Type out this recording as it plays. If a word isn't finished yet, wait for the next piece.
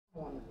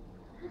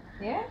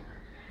Yeah?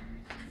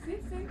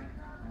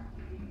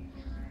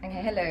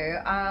 Okay,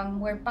 hello.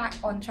 We're back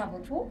on Travel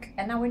Talk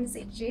and now we're in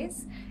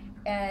Sitges.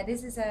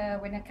 This is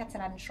we're in a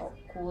Catalan shop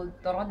called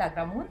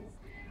Torron.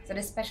 So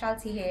the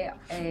specialty here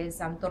is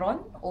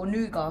Torron or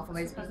nougat for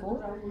most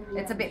people.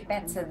 It's a bit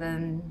better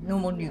than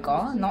normal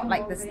nougat, not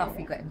like the stuff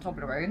you get in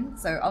Toblerone.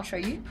 So I'll show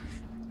you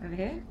over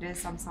here. There's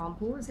some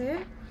samples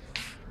here.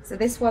 So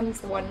this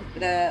one's the one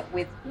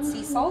with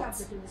sea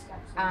salt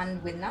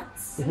and with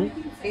nuts.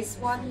 This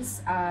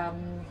one's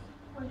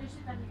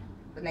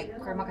like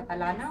crema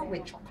catalana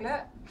with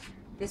chocolate.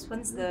 This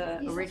one's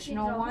the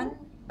original one,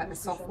 but the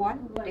soft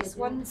one. This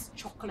one's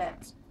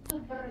chocolate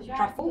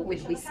truffle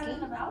with whiskey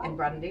and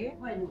brandy.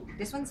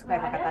 This one's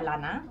crema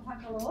catalana,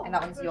 and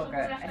that one's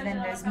yogurt. And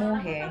then there's more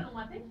here.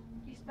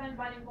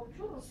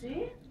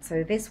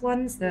 So this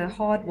one's the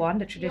hard one,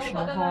 the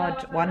traditional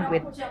hard one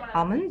with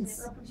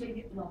almonds,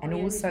 and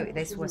also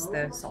this was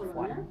the soft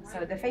one.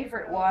 So the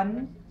favorite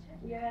one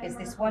is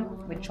this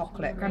one with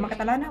chocolate, crema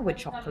catalana with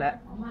chocolate,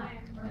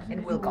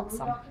 and we'll got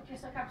some.